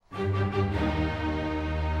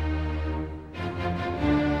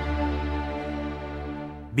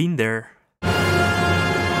Been there.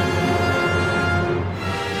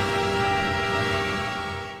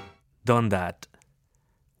 Done that.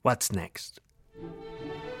 What's next?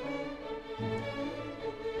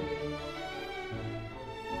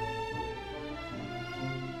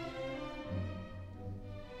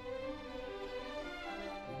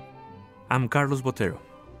 I'm Carlos Botero.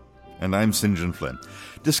 And I'm St. John Flynn.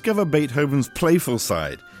 Discover Beethoven's playful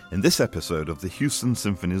side in this episode of the Houston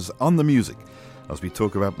Symphonies on the Music, as we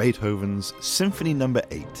talk about Beethoven's Symphony No.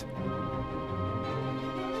 8.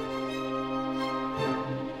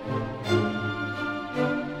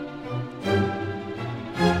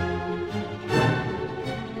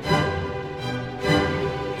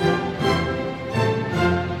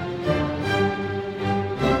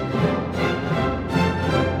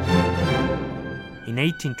 In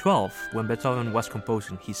 1812, when Beethoven was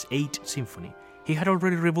composing his 8th symphony, he had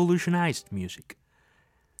already revolutionized music.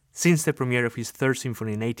 Since the premiere of his 3rd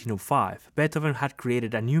symphony in 1805, Beethoven had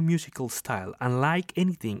created a new musical style unlike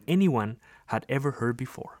anything anyone had ever heard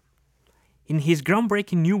before. In his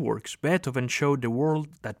groundbreaking new works, Beethoven showed the world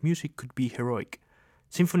that music could be heroic.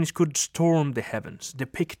 Symphonies could storm the heavens,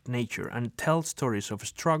 depict nature, and tell stories of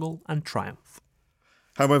struggle and triumph.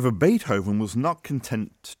 However, Beethoven was not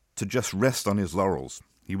content to just rest on his laurels.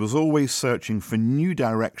 He was always searching for new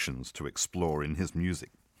directions to explore in his music.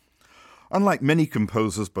 Unlike many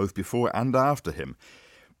composers both before and after him,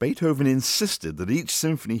 Beethoven insisted that each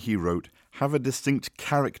symphony he wrote have a distinct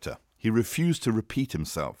character. He refused to repeat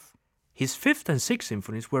himself. His 5th and 6th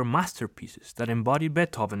symphonies were masterpieces that embodied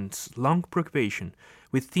Beethoven's long preoccupation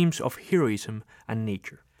with themes of heroism and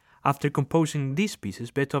nature. After composing these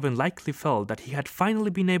pieces, Beethoven likely felt that he had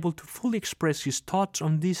finally been able to fully express his thoughts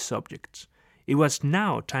on these subjects. It was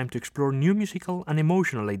now time to explore new musical and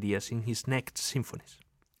emotional ideas in his next symphonies.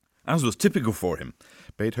 As was typical for him,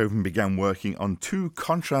 Beethoven began working on 2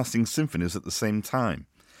 contrasting symphonies at the same time.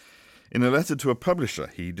 In a letter to a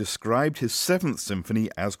publisher, he described his 7th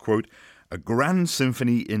symphony as, quote, a grand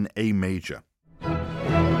symphony in A major.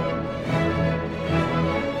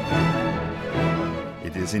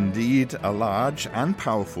 It is indeed a large and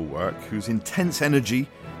powerful work whose intense energy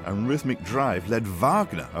and rhythmic drive led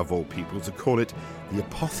Wagner, of all people, to call it the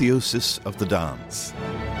apotheosis of the dance.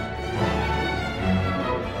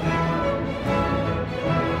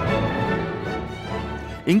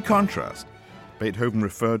 In contrast, Beethoven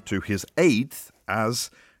referred to his 8th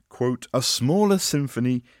as, quote, a smaller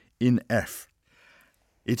symphony in F.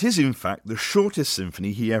 It is, in fact, the shortest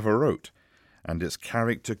symphony he ever wrote, and its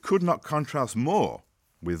character could not contrast more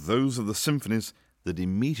with those of the symphonies that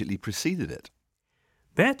immediately preceded it.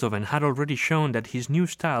 Beethoven had already shown that his new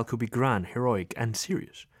style could be grand, heroic, and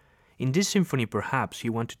serious. In this symphony, perhaps, he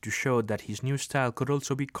wanted to show that his new style could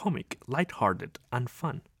also be comic, light-hearted, and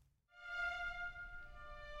fun.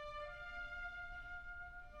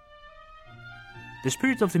 The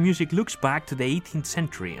spirit of the music looks back to the 18th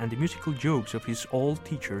century and the musical jokes of his old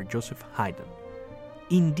teacher, Joseph Haydn.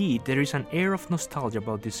 Indeed, there is an air of nostalgia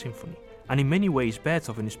about this symphony, and in many ways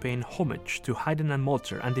Beethoven is paying homage to Haydn and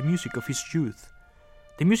Mozart and the music of his youth.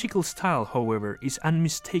 The musical style, however, is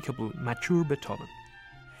unmistakably mature Beethoven.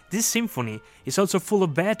 This symphony is also full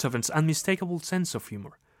of Beethoven's unmistakable sense of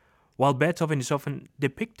humor. While Beethoven is often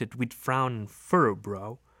depicted with frown and furrowed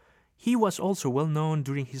brow, he was also well known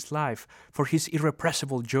during his life for his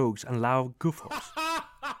irrepressible jokes and loud goof-offs.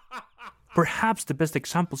 Perhaps the best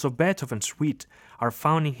examples of Beethoven's wit are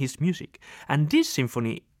found in his music, and this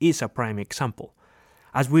symphony is a prime example.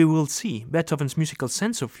 As we will see, Beethoven's musical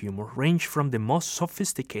sense of humor ranged from the most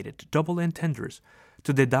sophisticated double entendres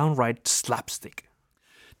to the downright slapstick.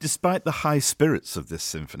 Despite the high spirits of this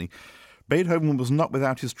symphony, Beethoven was not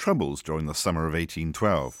without his troubles during the summer of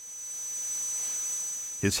 1812.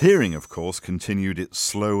 His hearing, of course, continued its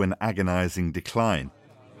slow and agonizing decline.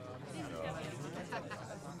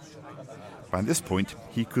 By this point,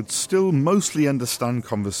 he could still mostly understand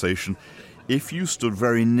conversation if you stood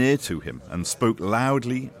very near to him and spoke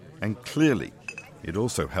loudly and clearly. It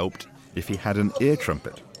also helped if he had an ear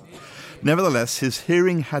trumpet. Nevertheless, his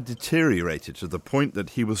hearing had deteriorated to the point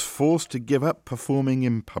that he was forced to give up performing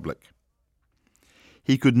in public.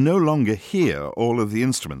 He could no longer hear all of the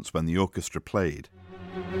instruments when the orchestra played.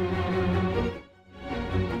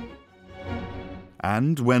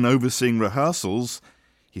 And when overseeing rehearsals,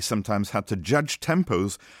 he sometimes had to judge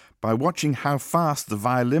tempos by watching how fast the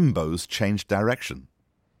violin bows changed direction.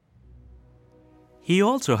 He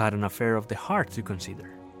also had an affair of the heart to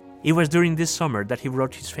consider. It was during this summer that he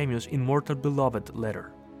wrote his famous Immortal Beloved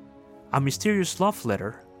letter, a mysterious love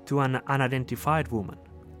letter to an unidentified woman.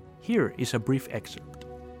 Here is a brief excerpt.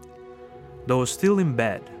 Though still in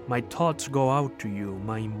bed, my thoughts go out to you,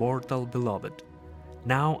 my immortal beloved,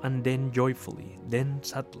 now and then joyfully, then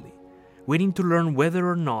sadly, waiting to learn whether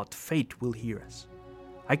or not fate will hear us.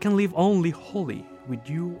 I can live only wholly with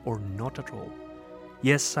you or not at all.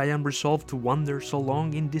 Yes, I am resolved to wander so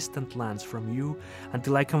long in distant lands from you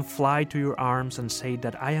until I can fly to your arms and say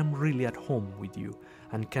that I am really at home with you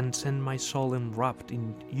and can send my soul enwrapped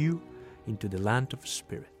in you into the land of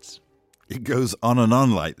spirits. It goes on and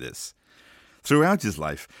on like this. Throughout his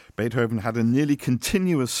life, Beethoven had a nearly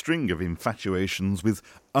continuous string of infatuations with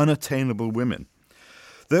unattainable women.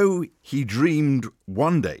 Though he dreamed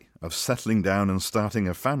one day of settling down and starting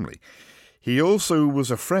a family, he also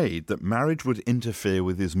was afraid that marriage would interfere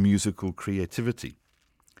with his musical creativity.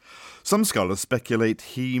 Some scholars speculate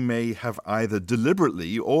he may have either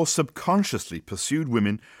deliberately or subconsciously pursued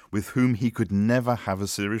women with whom he could never have a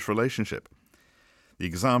serious relationship. The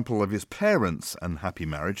example of his parents' unhappy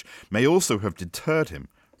marriage may also have deterred him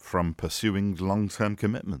from pursuing long-term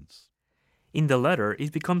commitments. In the letter,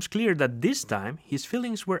 it becomes clear that this time his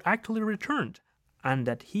feelings were actually returned, and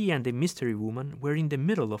that he and the mystery woman were in the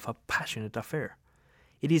middle of a passionate affair.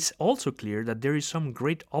 It is also clear that there is some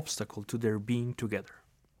great obstacle to their being together.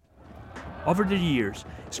 Over the years,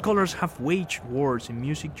 scholars have waged wars in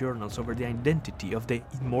music journals over the identity of the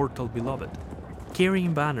immortal beloved,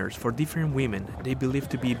 carrying banners for different women they believe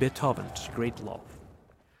to be Beethoven's great love.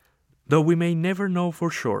 Though we may never know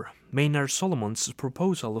for sure, Maynard Solomon's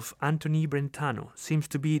proposal of Antonie Brentano seems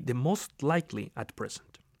to be the most likely at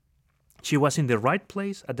present. She was in the right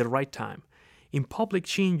place at the right time. In public,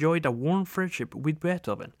 she enjoyed a warm friendship with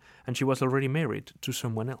Beethoven, and she was already married to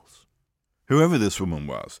someone else. Whoever this woman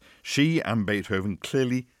was, she and Beethoven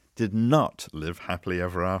clearly did not live happily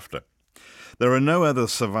ever after. There are no other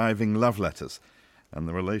surviving love letters, and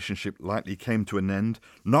the relationship likely came to an end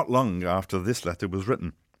not long after this letter was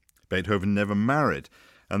written. Beethoven never married,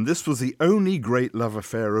 and this was the only great love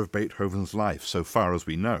affair of Beethoven's life, so far as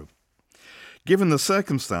we know. Given the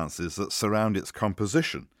circumstances that surround its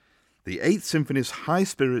composition, the Eighth Symphony's high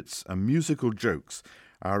spirits and musical jokes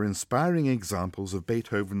are inspiring examples of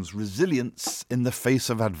Beethoven's resilience in the face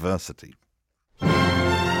of adversity.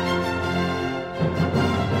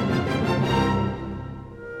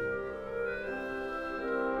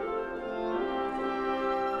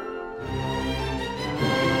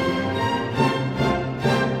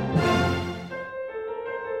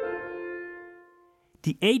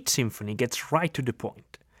 The Eighth Symphony gets right to the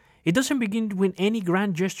point. It doesn't begin with any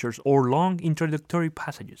grand gestures or long introductory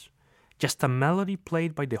passages, just a melody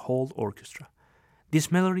played by the whole orchestra.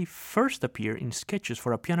 This melody first appeared in sketches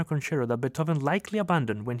for a piano concerto that Beethoven likely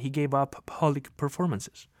abandoned when he gave up public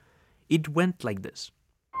performances. It went like this.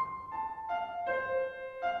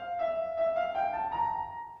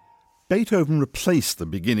 Beethoven replaced the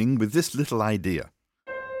beginning with this little idea,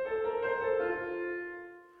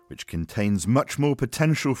 which contains much more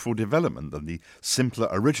potential for development than the simpler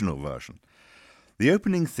original version. The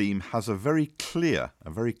opening theme has a very clear,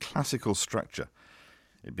 a very classical structure.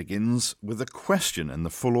 It begins with a question in the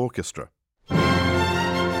full orchestra,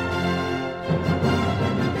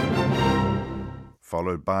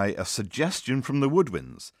 followed by a suggestion from the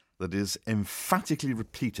woodwinds that is emphatically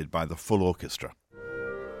repeated by the full orchestra.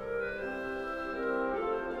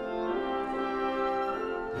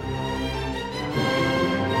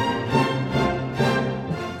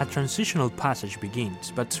 A transitional passage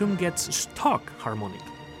begins, but soon gets stuck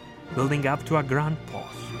harmonically, building up to a grand pause.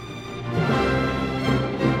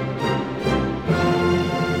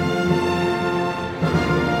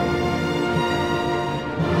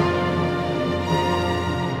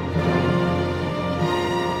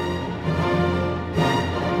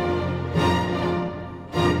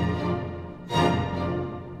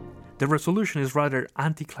 The resolution is rather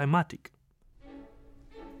anticlimactic.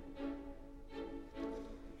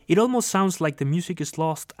 It almost sounds like the music is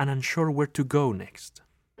lost and unsure where to go next.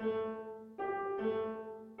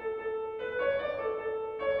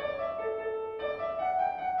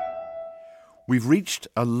 We've reached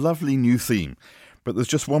a lovely new theme, but there's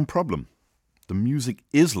just one problem. The music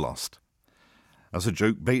is lost. As a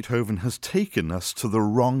joke, Beethoven has taken us to the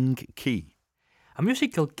wrong key. A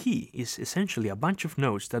musical key is essentially a bunch of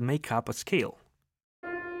notes that make up a scale.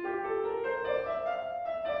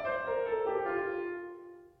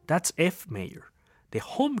 That's F major, the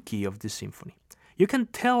home key of this symphony. You can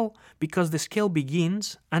tell because the scale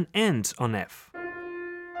begins and ends on F.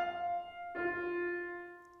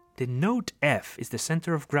 The note F is the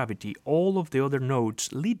center of gravity all of the other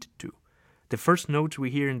notes lead to. The first notes we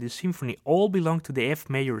hear in this symphony all belong to the F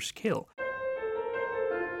major scale.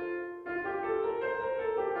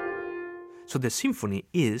 so the symphony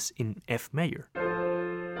is in F major.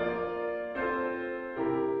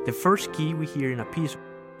 The first key we hear in a piece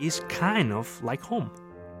is kind of like home.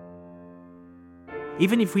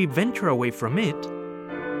 Even if we venture away from it,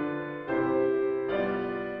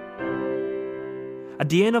 at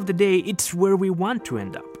the end of the day, it's where we want to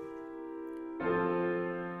end up.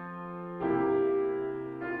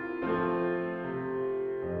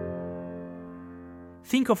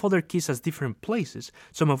 Think of other keys as different places,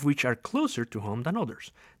 some of which are closer to home than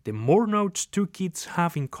others. The more notes two keys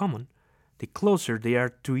have in common, the closer they are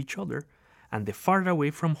to each other, and the farther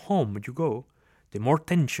away from home you go, the more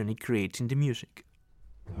tension it creates in the music.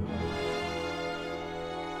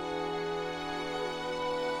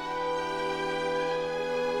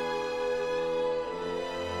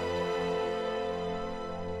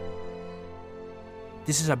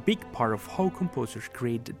 This is a big part of how composers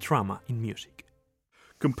create the drama in music.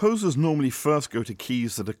 Composers normally first go to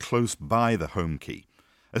keys that are close by the home key,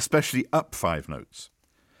 especially up 5 notes.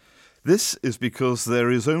 This is because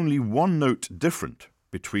there is only one note different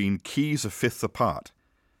between keys a fifth apart,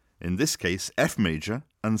 in this case F major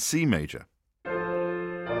and C major.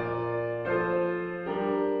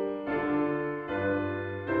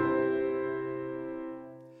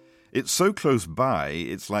 It's so close by,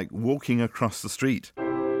 it's like walking across the street.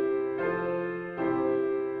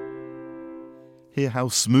 Hear how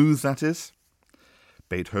smooth that is?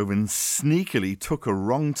 Beethoven sneakily took a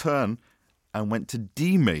wrong turn and went to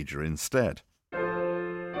D major instead.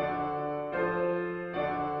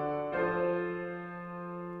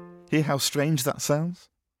 Hear how strange that sounds?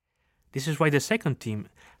 This is why the second theme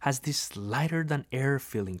has this lighter than air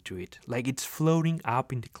feeling to it, like it's floating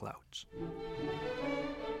up in the clouds.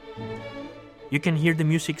 You can hear the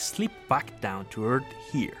music slip back down to earth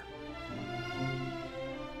here.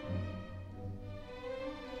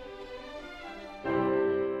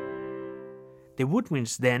 The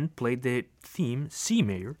woodwinds then played the theme C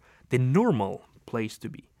major, the normal place to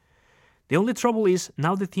be. The only trouble is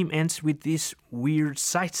now the theme ends with this weird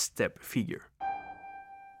sidestep figure.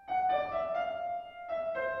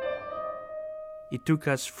 It took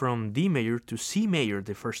us from D major to C major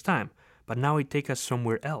the first time, but now it takes us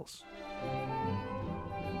somewhere else.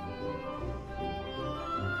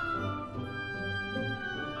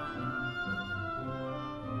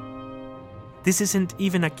 This isn't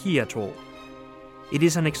even a key at all. It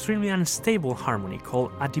is an extremely unstable harmony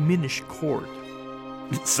called a diminished chord.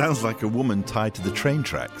 It sounds like a woman tied to the train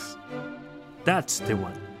tracks. That's the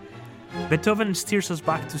one. Beethoven steers us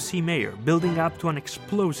back to C major, building up to an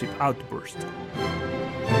explosive outburst.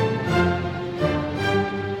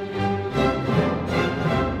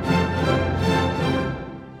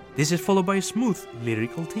 This is followed by a smooth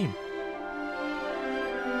lyrical theme.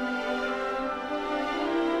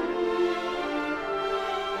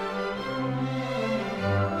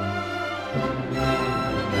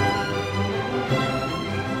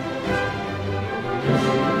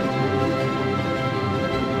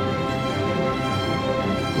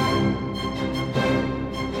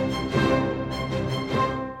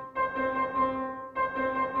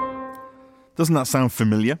 Doesn't that sound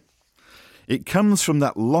familiar? It comes from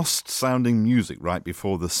that lost-sounding music right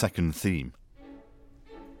before the second theme.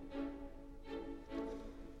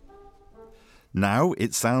 Now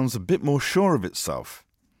it sounds a bit more sure of itself.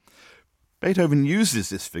 Beethoven uses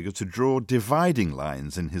this figure to draw dividing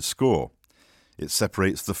lines in his score. It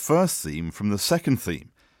separates the first theme from the second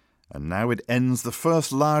theme, and now it ends the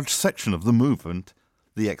first large section of the movement,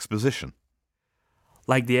 the exposition.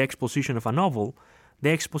 Like the exposition of a novel, the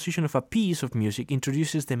exposition of a piece of music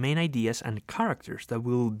introduces the main ideas and characters that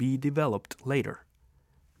will be developed later.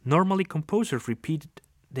 Normally, composers repeat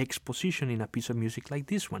the exposition in a piece of music like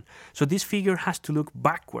this one, so this figure has to look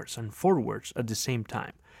backwards and forwards at the same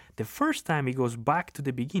time. The first time it goes back to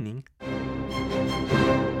the beginning,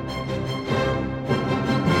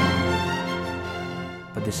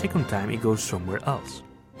 but the second time it goes somewhere else.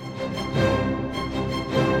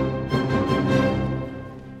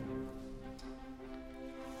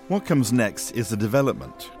 What comes next is the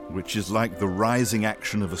development, which is like the rising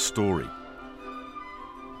action of a story.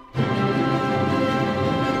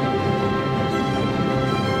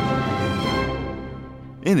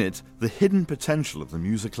 In it, the hidden potential of the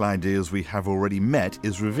musical ideas we have already met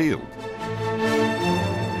is revealed.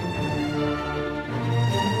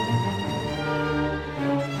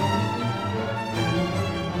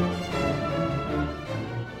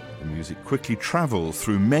 It quickly travels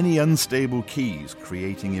through many unstable keys,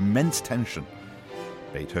 creating immense tension.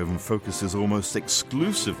 Beethoven focuses almost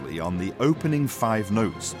exclusively on the opening 5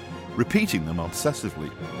 notes, repeating them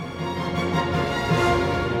obsessively.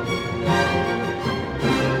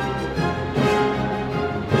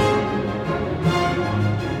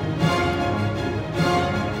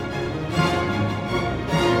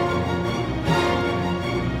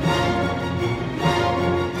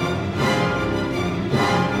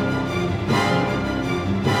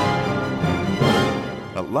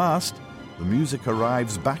 at last, the music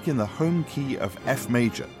arrives back in the home key of F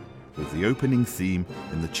major, with the opening theme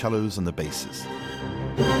in the cellos and the basses.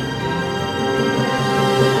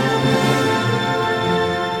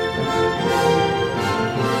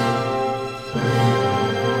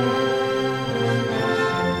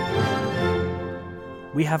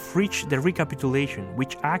 We have reached the recapitulation,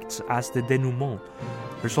 which acts as the denouement,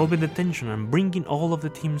 resolving the tension and bringing all of the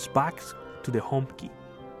teams back to the home key.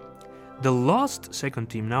 The lost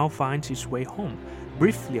second team now finds its way home,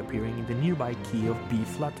 briefly appearing in the nearby key of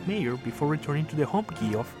B-flat major before returning to the home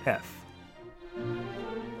key of F.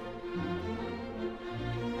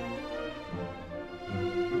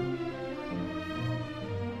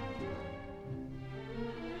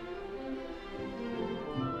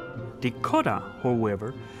 The coda,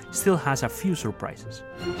 however, still has a few surprises.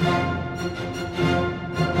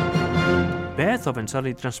 Beethoven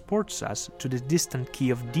suddenly transports us to the distant key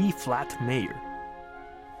of D-flat major.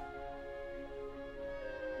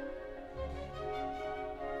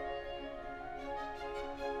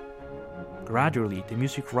 Gradually, the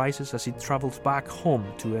music rises as it travels back home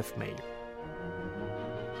to F major.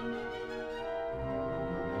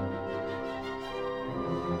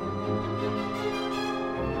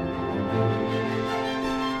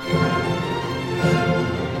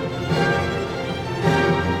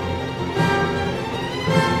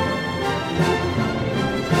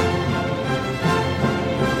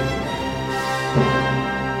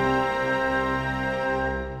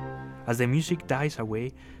 As the music dies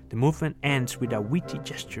away, the movement ends with a witty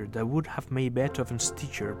gesture that would have made Beethoven's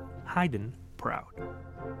teacher, Haydn, proud.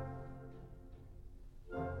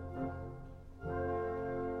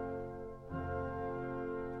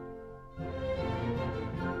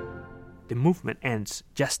 The movement ends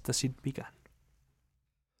just as it began.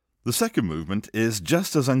 The second movement is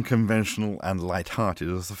just as unconventional and light-hearted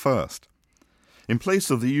as the first. In place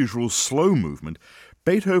of the usual slow movement,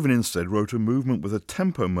 Beethoven instead wrote a movement with a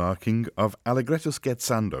tempo marking of allegretto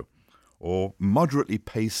scherzando, or moderately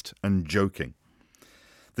paced and joking.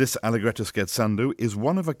 This allegretto scherzando is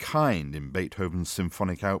one of a kind in Beethoven's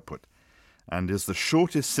symphonic output, and is the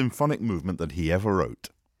shortest symphonic movement that he ever wrote.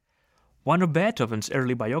 One of Beethoven's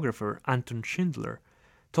early biographer, Anton Schindler,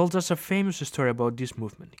 told us a famous story about this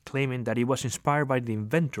movement, claiming that it was inspired by the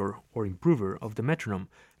inventor or improver of the metronome,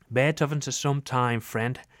 Beethoven's sometime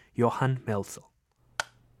friend Johann Melzel.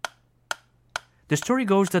 The story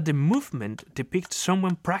goes that the movement depicts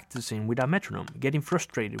someone practicing with a metronome, getting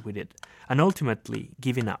frustrated with it, and ultimately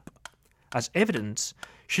giving up. As evidence,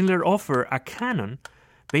 Schindler offered a canon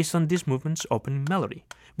based on this movement's opening melody,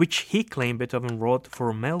 which he claimed Beethoven wrote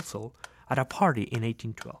for Melzel at a party in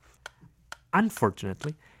 1812.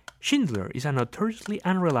 Unfortunately, Schindler is a notoriously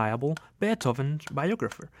unreliable Beethoven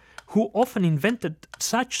biographer, who often invented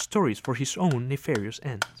such stories for his own nefarious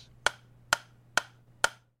ends.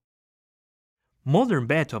 Modern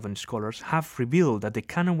Beethoven scholars have revealed that the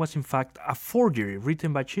canon was in fact a forgery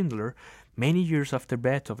written by Schindler many years after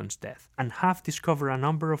Beethoven's death, and have discovered a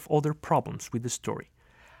number of other problems with the story.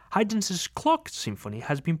 Haydn's Clock Symphony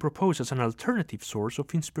has been proposed as an alternative source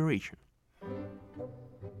of inspiration.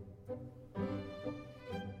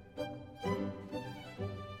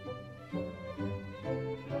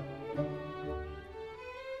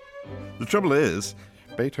 The trouble is,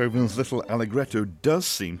 Beethoven's little allegretto does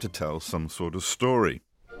seem to tell some sort of story.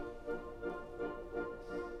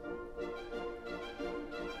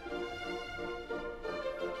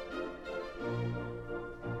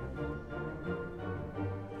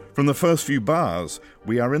 From the first few bars,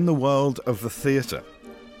 we are in the world of the theatre.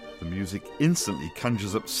 The music instantly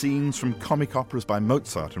conjures up scenes from comic operas by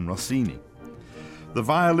Mozart and Rossini. The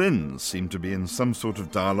violins seem to be in some sort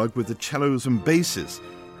of dialogue with the cellos and basses,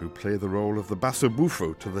 who play the role of the basso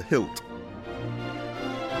buffo to the hilt.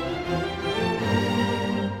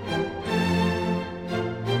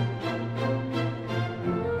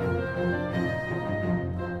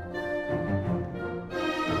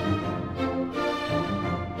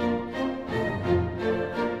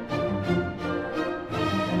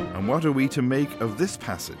 And what are we to make of this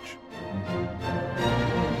passage?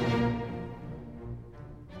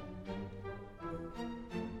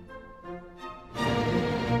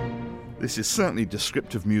 This is certainly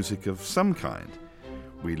descriptive music of some kind.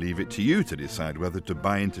 We leave it to you to decide whether to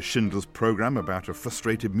buy into Schindler's program about a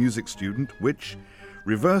frustrated music student, which,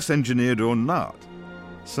 reverse-engineered or not,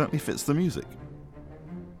 certainly fits the music.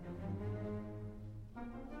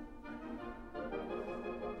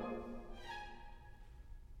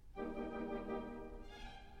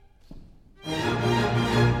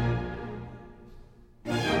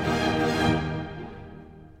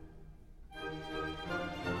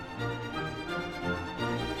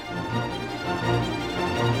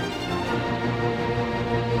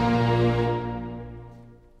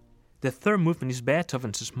 the third movement is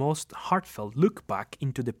Beethoven's most heartfelt look back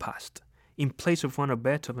into the past. In place of one of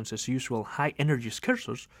Beethoven's usual high-energy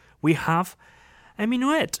scherzos, we have a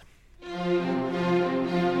minuet.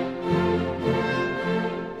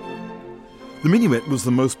 The minuet was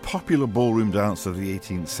the most popular ballroom dance of the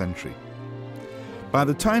 18th century. By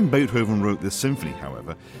the time Beethoven wrote this symphony,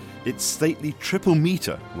 however, its stately triple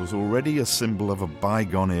meter was already a symbol of a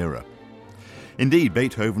bygone era. Indeed,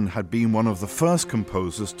 Beethoven had been one of the first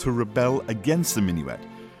composers to rebel against the minuet,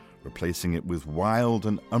 replacing it with wild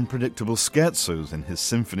and unpredictable scherzos in his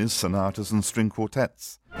symphonies, sonatas, and string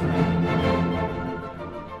quartets.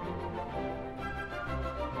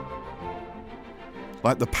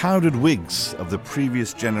 Like the powdered wigs of the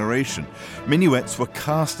previous generation, minuets were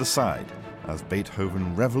cast aside as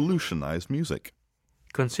Beethoven revolutionized music.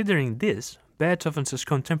 Considering this, Beethoven's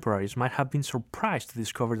contemporaries might have been surprised to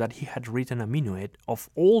discover that he had written a minuet of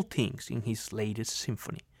all things in his latest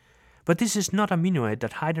symphony. But this is not a minuet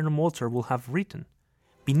that Haydn or Mozart will have written.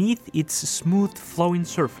 Beneath its smooth, flowing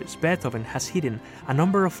surface, Beethoven has hidden a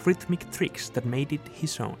number of rhythmic tricks that made it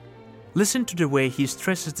his own. Listen to the way he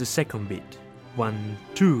stresses the second beat. 1,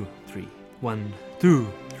 2, 3, 1,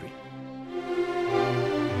 2, 3.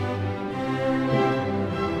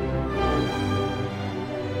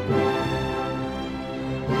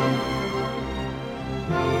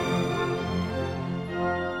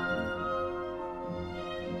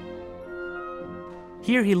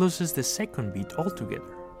 Here he loses the second beat altogether.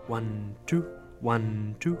 1, 2,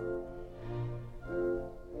 1, 2.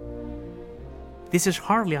 This is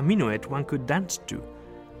hardly a minuet one could dance to,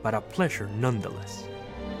 but a pleasure nonetheless.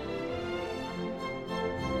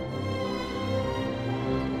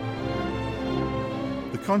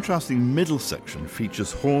 The contrasting middle section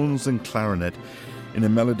features horns and clarinet in a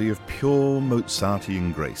melody of pure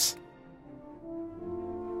Mozartian grace.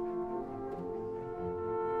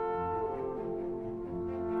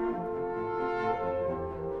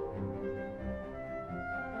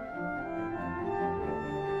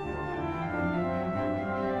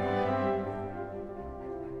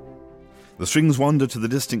 The strings wander to the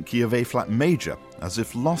distant key of A-flat major, as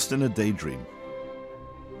if lost in a daydream.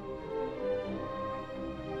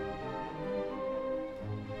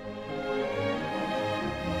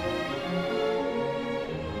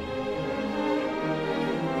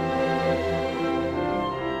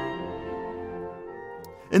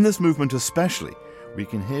 In this movement especially, we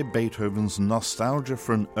can hear Beethoven's nostalgia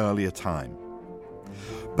for an earlier time.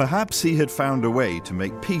 Perhaps he had found a way to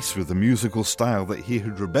make peace with the musical style that he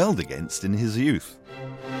had rebelled against in his youth.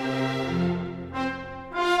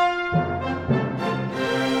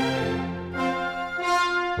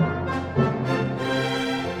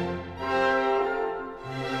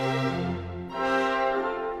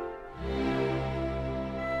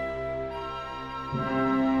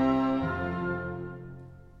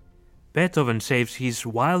 Beethoven saves his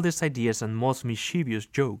wildest ideas and most mischievous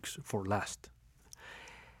jokes for last.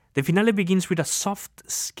 The finale begins with a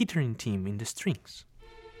soft, skittering theme in the strings.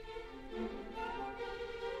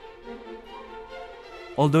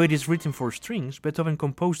 Although it is written for strings, Beethoven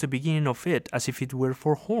composed the beginning of it as if it were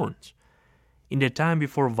for horns. In the time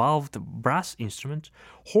before valved brass instruments,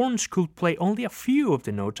 horns could play only a few of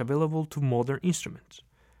the notes available to modern instruments.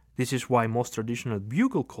 This is why most traditional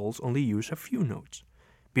bugle calls only use a few notes.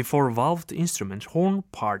 Before valved instruments, horn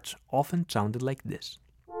parts often sounded like this.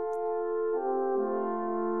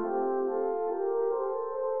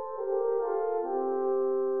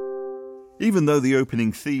 Even though the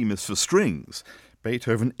opening theme is for strings,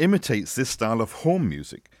 Beethoven imitates this style of horn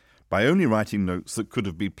music by only writing notes that could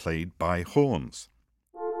have been played by horns.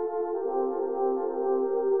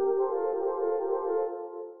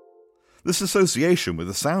 This association with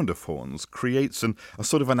the sound of horns creates a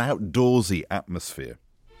sort of an outdoorsy atmosphere.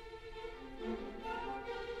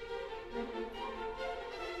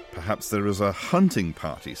 Perhaps there is a hunting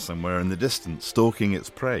party somewhere in the distance stalking its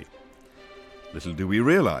prey. Little do we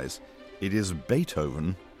realize, it is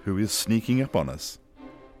Beethoven who is sneaking up on us.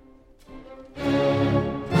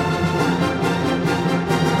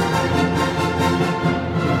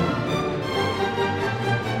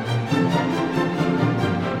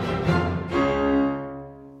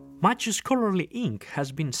 Much scholarly ink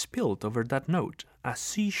has been spilled over that note, a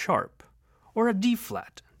C sharp, or a D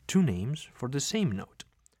flat, two names for the same note.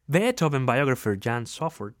 Beethoven biographer Jan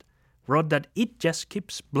Soffert wrote that it just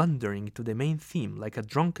keeps blundering to the main theme like a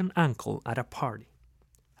drunken uncle at a party.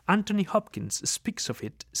 Anthony Hopkins speaks of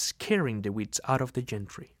it scaring the wits out of the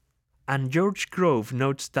gentry. And George Grove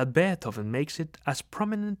notes that Beethoven makes it as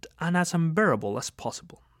prominent and as unbearable as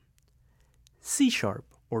possible. C sharp,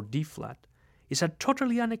 or D flat, is a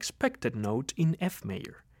totally unexpected note in F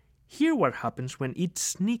major. Hear what happens when it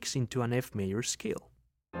sneaks into an F major scale.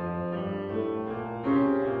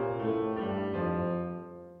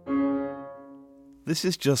 This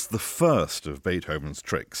is just the first of Beethoven's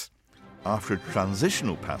tricks. After a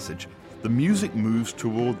transitional passage, the music moves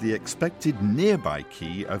toward the expected nearby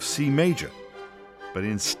key of C major, but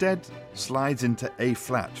instead slides into A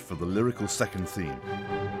flat for the lyrical second theme.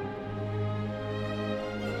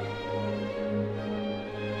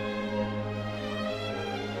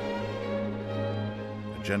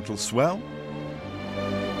 A gentle swell,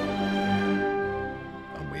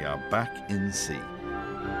 and we are back in C.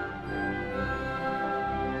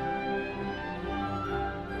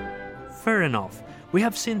 Fair enough, we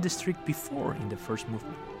have seen this trick before in the first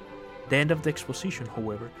movement. The end of the exposition,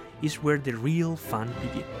 however, is where the real fun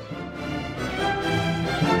begins.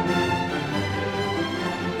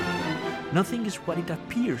 Nothing is what it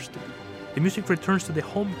appears to be. The music returns to the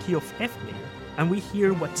home key of F major, and we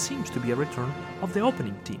hear what seems to be a return of the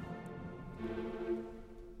opening theme.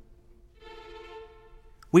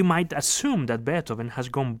 We might assume that Beethoven has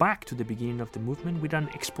gone back to the beginning of the movement with an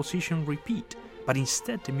exposition repeat, but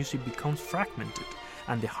instead the music becomes fragmented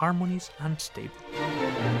and the harmonies unstable.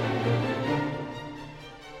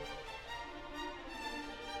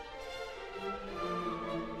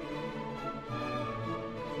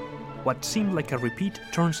 What seemed like a repeat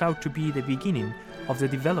turns out to be the beginning of the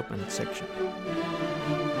development section.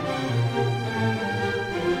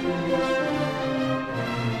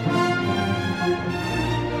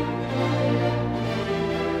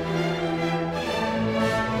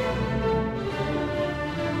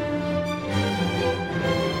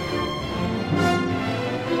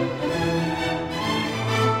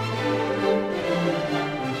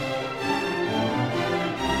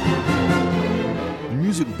 The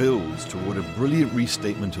music builds toward a brilliant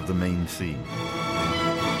restatement of the main theme.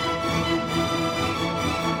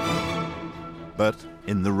 But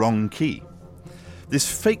in the wrong key.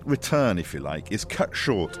 This fake return, if you like, is cut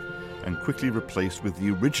short and quickly replaced with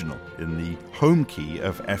the original in the home key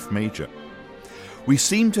of F major. We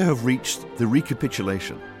seem to have reached the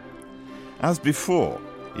recapitulation. As before,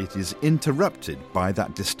 it is interrupted by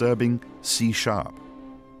that disturbing C sharp.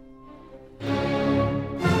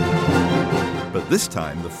 But this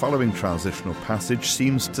time, the following transitional passage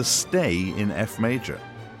seems to stay in F major.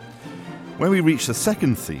 When we reach the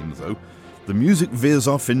second theme, though, the music veers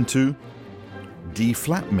off into D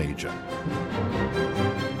flat major.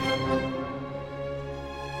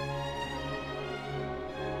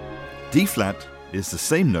 D flat is the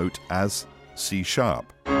same note as C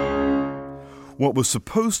sharp. What was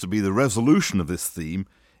supposed to be the resolution of this theme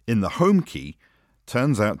in the home key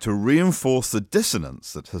turns out to reinforce the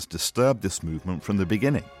dissonance that has disturbed this movement from the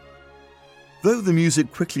beginning. Though the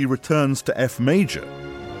music quickly returns to F major,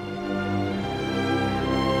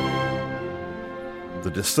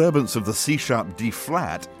 the disturbance of the C-sharp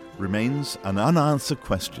D-flat remains an unanswered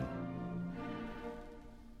question.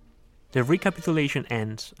 The recapitulation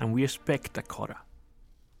ends and we expect a coda.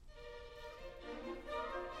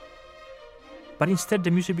 But instead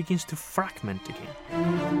the music begins to fragment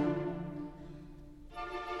again.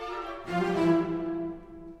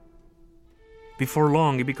 Before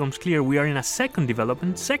long, it becomes clear we are in a second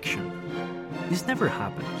development section. This never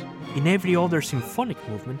happens. In every other symphonic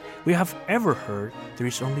movement we have ever heard, there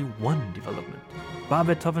is only one development. But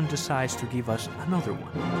Beethoven decides to give us another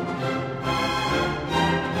one.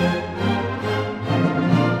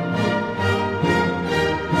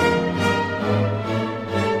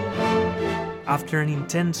 After an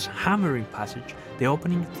intense hammering passage, the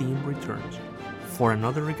opening theme returns. For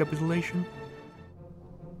another recapitulation,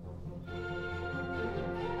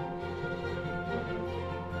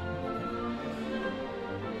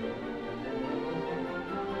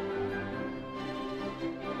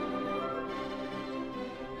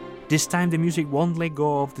 this time the music won't let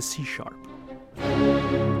go of the C-sharp.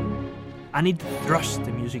 And it thrusts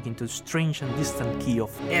the music into the strange and distant key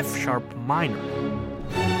of F-sharp minor.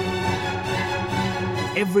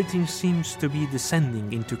 Everything seems to be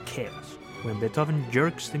descending into chaos when Beethoven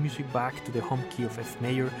jerks the music back to the home key of F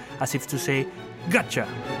major as if to say, "Gotcha!"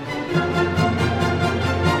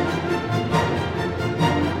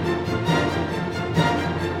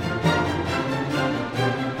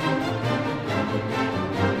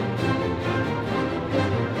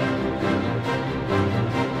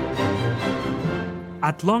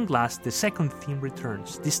 At long last, the second theme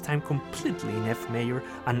returns, this time completely in F major,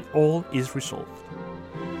 and all is resolved.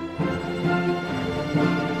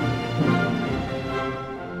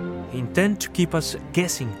 Intent to keep us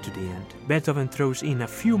guessing to the end, Beethoven throws in a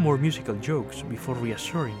few more musical jokes before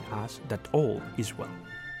reassuring us that all is well.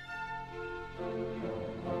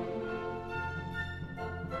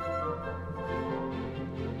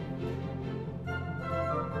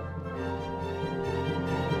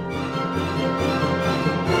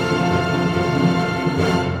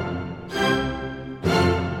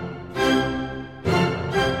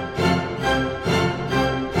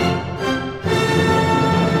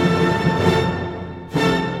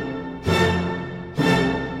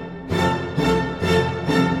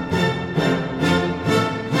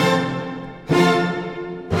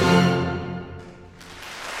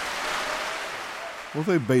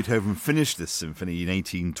 Although Beethoven finished this symphony in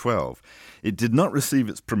 1812, it did not receive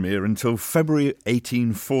its premiere until February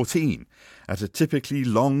 1814 at a typically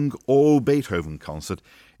long all-Beethoven concert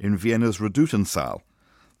in Vienna's Redutensaal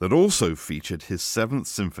that also featured his Seventh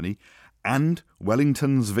Symphony and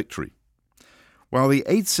Wellington's Victory. While the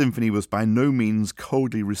Eighth Symphony was by no means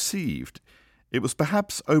coldly received, it was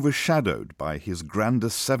perhaps overshadowed by his grander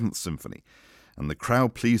Seventh Symphony and the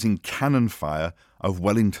crowd-pleasing cannon fire of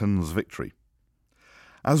Wellington's Victory.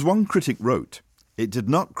 As one critic wrote, it did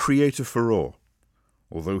not create a furore,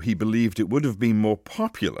 although he believed it would have been more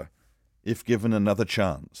popular if given another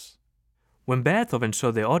chance. When Beethoven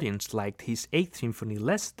saw the audience liked his Eighth Symphony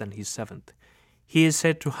less than his Seventh, he is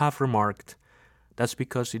said to have remarked, "That's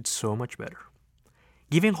because it's so much better."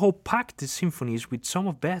 Given how packed this symphony is with some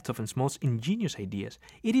of Beethoven's most ingenious ideas,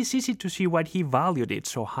 it is easy to see why he valued it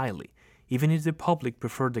so highly, even if the public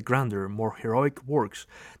preferred the grander, more heroic works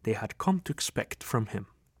they had come to expect from him.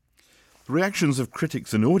 The reactions of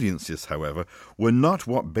critics and audiences, however, were not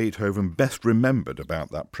what Beethoven best remembered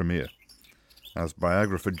about that premiere. As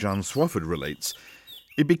biographer John Swofford relates,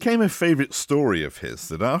 it became a favourite story of his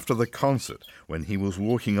that after the concert, when he was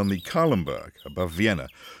walking on the Kahlenberg above Vienna,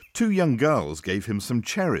 2 young girls gave him some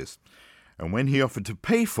cherries, and when he offered to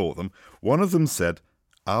pay for them, one of them said,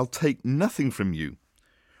 "I'll take nothing from you.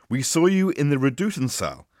 We saw you in the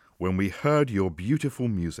Redutensaal when we heard your beautiful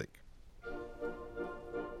music."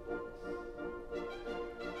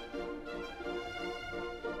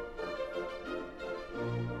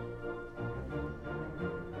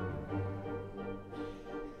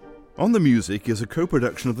 On the Music is a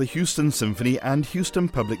co-production of the Houston Symphony and Houston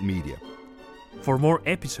Public Media. For more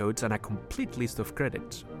episodes and a complete list of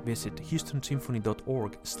credits, visit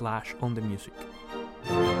houstonsymphony.org/onthemusic.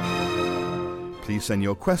 Please send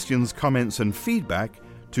your questions, comments and feedback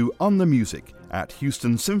to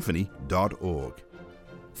onthemusic@houstonsymphony.org.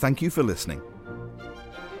 Thank you for listening.